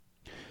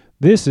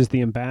This is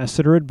the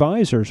Ambassador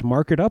Advisors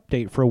market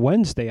update for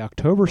Wednesday,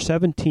 October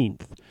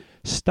 17th.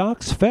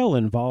 Stocks fell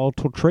in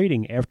volatile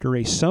trading after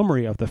a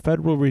summary of the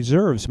Federal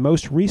Reserve's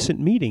most recent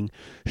meeting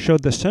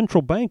showed the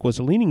central bank was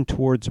leaning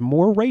towards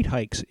more rate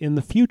hikes in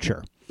the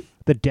future.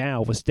 The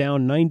Dow was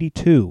down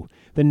 92,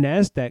 the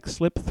Nasdaq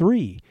slipped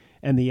 3,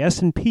 and the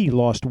S&P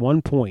lost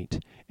 1 point.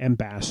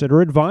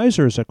 Ambassador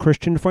Advisors, a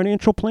Christian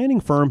financial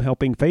planning firm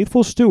helping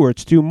faithful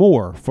stewards do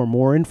more. For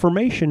more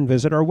information,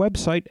 visit our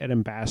website at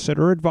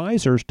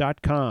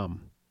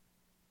ambassadoradvisors.com.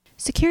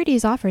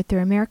 Securities offered through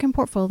American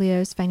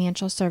Portfolios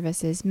Financial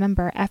Services,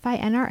 member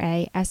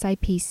FINRA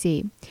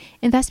SIPC.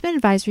 Investment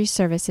advisory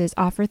services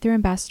offered through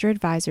Ambassador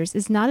Advisors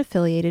is not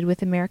affiliated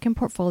with American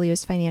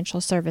Portfolios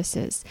Financial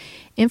Services.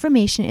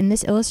 Information in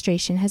this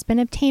illustration has been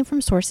obtained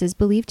from sources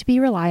believed to be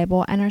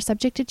reliable and are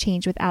subject to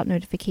change without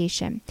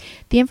notification.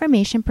 The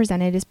information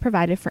presented is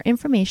provided for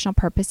informational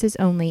purposes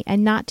only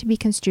and not to be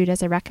construed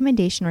as a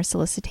recommendation or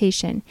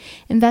solicitation.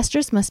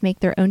 Investors must make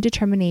their own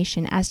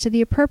determination as to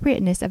the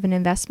appropriateness of an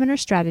investment or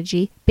strategy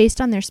based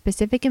on their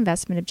specific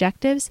investment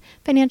objectives,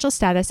 financial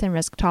status, and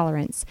risk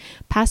tolerance.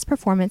 Past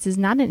performance is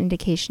not an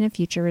indication of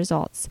future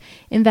results.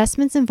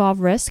 Investments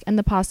involve risk and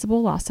the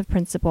possible loss of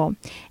principal.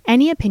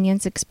 Any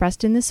opinions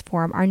expressed in this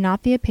forum are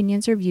not the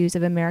opinions or views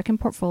of American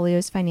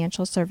Portfolios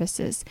Financial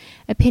Services.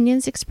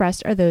 Opinions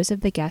expressed are those of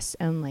the guests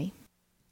only.